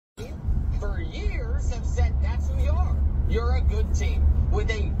you're a good team with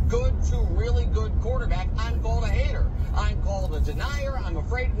a good to really good quarterback, I'm called a hater. I'm called a denier. I'm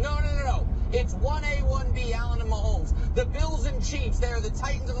afraid. No. It's 1A, 1B, Allen and Mahomes. The Bills and Chiefs, they're the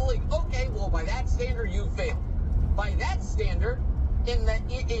Titans of the league. Okay, well, by that standard, you failed. By that standard, in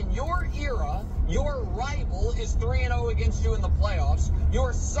your era, your rival is 3-0 against you in the playoffs.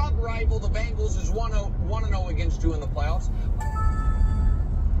 Your sub-rival, the Bengals, is 1-0 against you in the playoffs.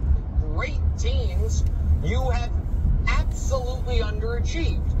 Great teams, you have absolutely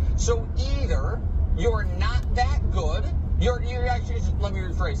underachieved. So either you're not that good, you're actually, let me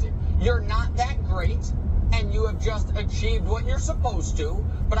rephrase it. You're not that great, and you have just achieved what you're supposed to,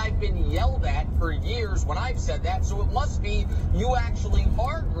 but I've been yelled at for years when I've said that, so it must be you actually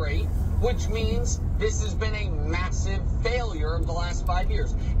are great, which means this has been a massive failure of the last 5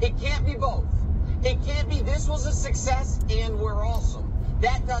 years. It can't be both. It can't be this was a success and we're awesome.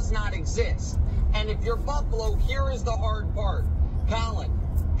 That does not exist. And if you're Buffalo, here is the hard part. Colin,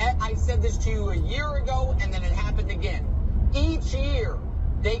 I said this to you a year ago, and then it happened again. Each year,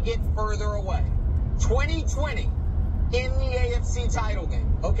 they get further away. 2020, in the AFC title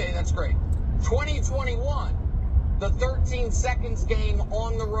game. Okay, that's great. 2021, the 13 seconds game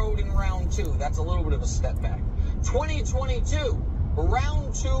on the road in round 2. That's a little bit of a step back. 2022,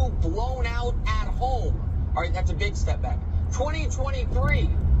 round 2 blown out at home. All right, that's a big step back. 2023,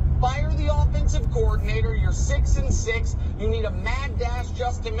 fire the offensive coordinator. You're 6-6. You need a mad dash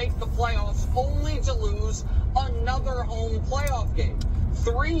just to make the playoffs, only to lose another home playoff game.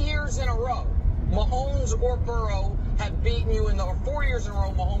 3 years in a row, Mahomes or Burrow have beaten you or 4 years in a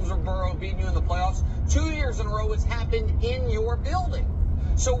row, Mahomes or Burrow have beaten you in the playoffs. 2 years in a row, it's happened in your building.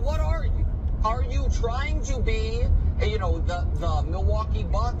 So what are you? Are you trying to be, the Milwaukee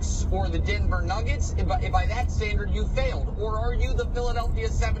Bucks or the Denver Nuggets? If by that standard, you failed. Or are you the Philadelphia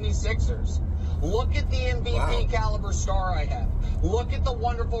 76ers? Look at the MVP caliber star I have. Look at the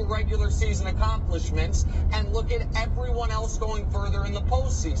wonderful regular season accomplishments, and look at everyone else going further in the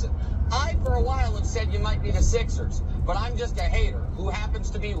postseason. I, for a while, have said you might be the Sixers, but I'm just a hater who happens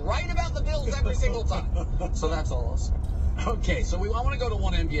to be right about the Bills every single time. So that's all I'll say. Okay, so I want to go to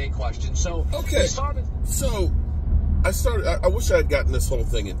one NBA question. So, okay. I wish I had gotten this whole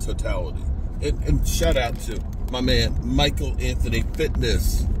thing in totality. And shout out to my man, Michael Anthony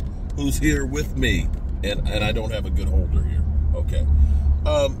Fitness, who's here with me. And I don't have a good holder here. Okay.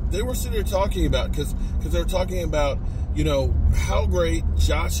 They were sitting there talking about, because they were talking about, how great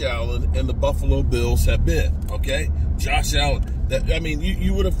Josh Allen and the Buffalo Bills have been. Okay? Josh Allen.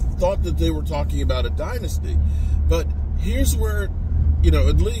 You would have thought that they were talking about a dynasty. But here's where,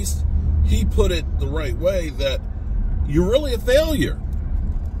 at least he put it the right way, that you're really a failure.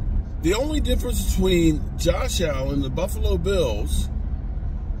 The only difference between Josh Allen and the Buffalo Bills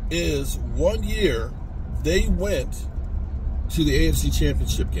is 1 year they went to the AFC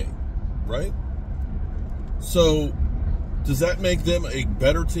Championship game, right? So does that make them a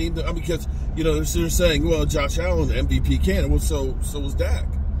better team? Because, they're saying, well, Josh Allen, MVP candidate. Well, so was Dak.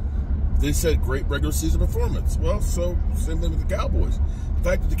 They said great regular season performance. Well, so same thing with the Cowboys. The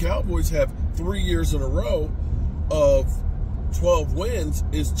fact that the Cowboys have 3 years in a row of 12 wins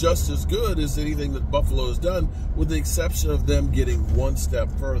is just as good as anything that Buffalo has done, with the exception of them getting one step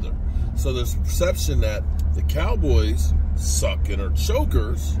further. So there's a perception that the Cowboys suck and are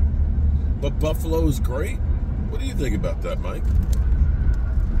chokers, but Buffalo is great. What do you think about that, Mike?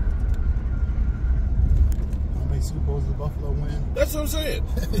 How many Super Bowls did Buffalo win? That's what I'm saying.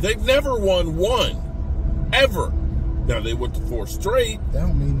 They've never won one, ever. Now, they went to 4 straight. That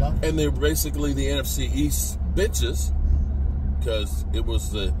don't mean nothing. And they're basically the NFC East bitches, because it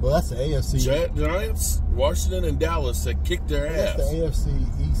was the that's the AFC Giants, Washington, and Dallas that kicked their ass. That's the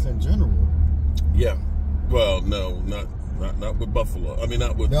AFC East in general. Yeah. Well, no, not with Buffalo.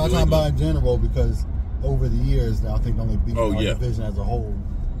 Not with. No, I'm talking about in general, because over the years, I think they only beat our division as a whole.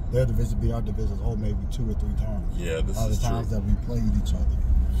 Their division beat our division as a whole maybe 2 or 3 times. Yeah, this is true. Times that we played each other.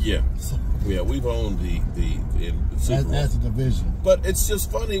 Yeah. So, yeah, we've owned the Super Bowl as a division. But it's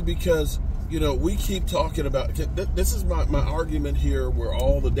just funny because, we keep talking about, this is my argument here, where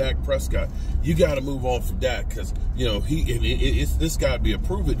all the Dak Prescott, you got to move on from Dak, because, this got to be a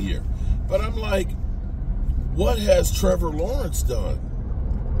proven year. But I'm like, what has Trevor Lawrence done?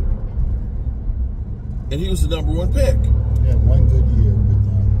 And he was the #1 pick. Yeah, one good year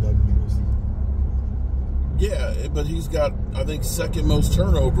with Doug Peterson. Yeah, but he's got, I think, second most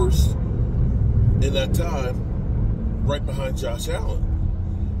turnovers in that time, right behind Josh Allen.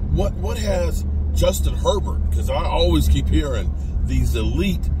 What has Justin Herbert? Because I always keep hearing these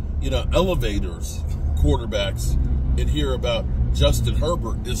elite, elevators quarterbacks, and hear about Justin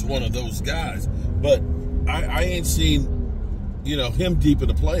Herbert is one of those guys. But I ain't seen you know, him deep in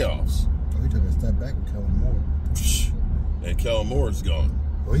the playoffs. Oh, he took a step back with Kellen Moore. And Kellen Moore is gone.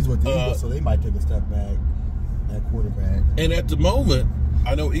 Well, he's with the Eagles, so they might take a step back at quarterback. And at the moment,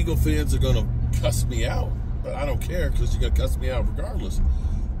 I know Eagle fans are going to cuss me out, but I don't care because you're going to cuss me out regardless.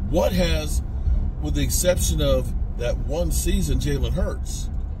 What has, with the exception of that one season, Jalen Hurts,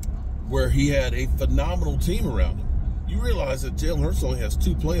 where he had a phenomenal team around him, you realize that Jalen Hurts only has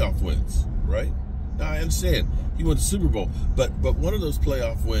 2 playoff wins, right? Now, I understand. He went to the Super Bowl, but one of those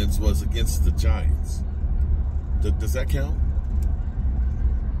playoff wins was against the Giants. Does that count?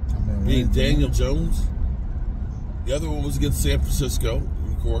 Being Daniel Jones? The other one was against San Francisco.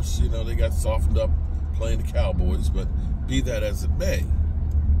 And of course, you know, they got softened up playing the Cowboys, but be that as it may.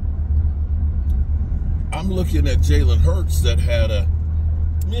 I'm looking at Jalen Hurts that had a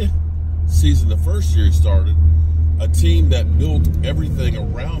season the first year he started, a team that built everything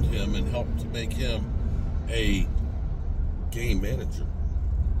around him and helped to make him a game manager,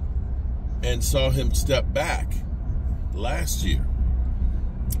 and saw him step back last year.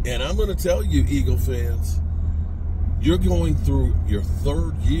 And I'm going to tell you, Eagle fans, you're going through your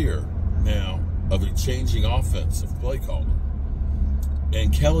 3rd year now of a changing offensive play caller.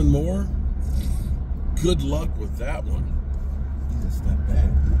 And Kellen Moore, good luck with that one. Step back.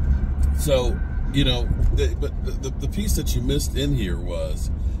 So, you know, the piece that you missed in here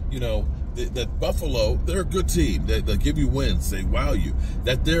was, you know, that Buffalo, they're a good team. They give you wins. They wow you.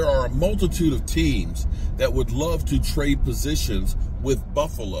 That there are a multitude of teams that would love to trade positions with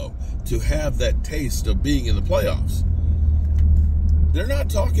Buffalo to have that taste of being in the playoffs. They're not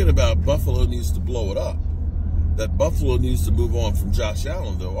talking about Buffalo needs to blow it up. That Buffalo needs to move on from Josh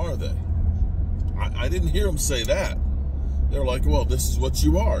Allen, though, are they? I didn't hear them say that. They're like, well, this is what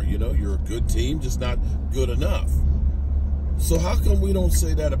you are. You know, you're a good team, just not good enough. So how come we don't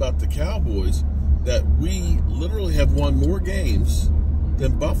say that about the Cowboys, that we literally have won more games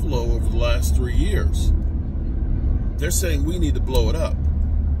than Buffalo over the last 3 years? They're saying we need to blow it up.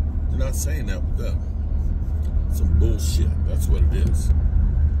 They're not saying that with them. Some bullshit. That's what it is.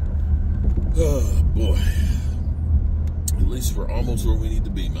 Oh, boy. At least we're almost where we need to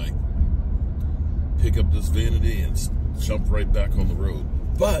be, Mike. Pick up this vanity and jump right back on the road.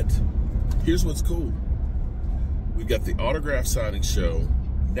 But here's what's cool. We've got the autograph signing show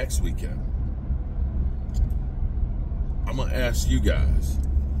next weekend. I'm going to ask you guys,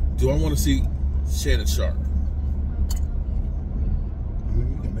 do I want to see Shannon Sharp? I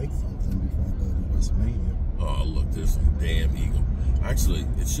mean, we can make something before I go to WrestleMania. Oh, look, there's some damn Eagle. Actually,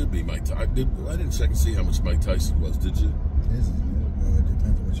 it should be Mike Tyson. I didn't check and see how much Mike Tyson was, did you? This is good. It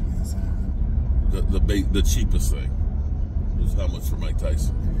depends on what you can sign. The cheapest thing was how much for Mike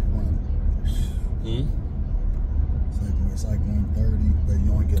Tyson? It's like 130, but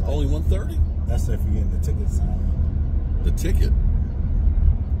you only get like, only 130. That's if you're getting the ticket signed. The ticket.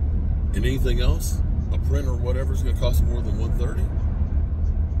 And anything else, a print or whatever, is going to cost more than 130.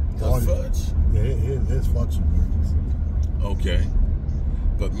 The fudge. Yeah, it fluctuates. Okay,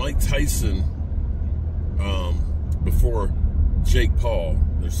 but Mike Tyson, before Jake Paul,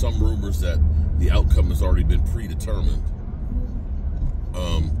 there's some rumors that the outcome has already been predetermined.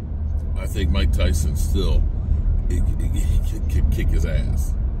 I think Mike Tyson still he could kick his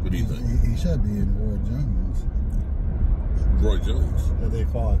ass. What do you think? He should be in Roy Jones. Roy Jones? Yeah, they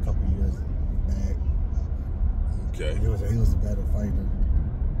fought a couple years back. Okay. He was a better fighter.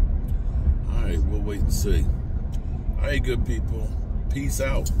 All right, we'll wait and see. All right, good people. Peace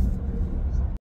out.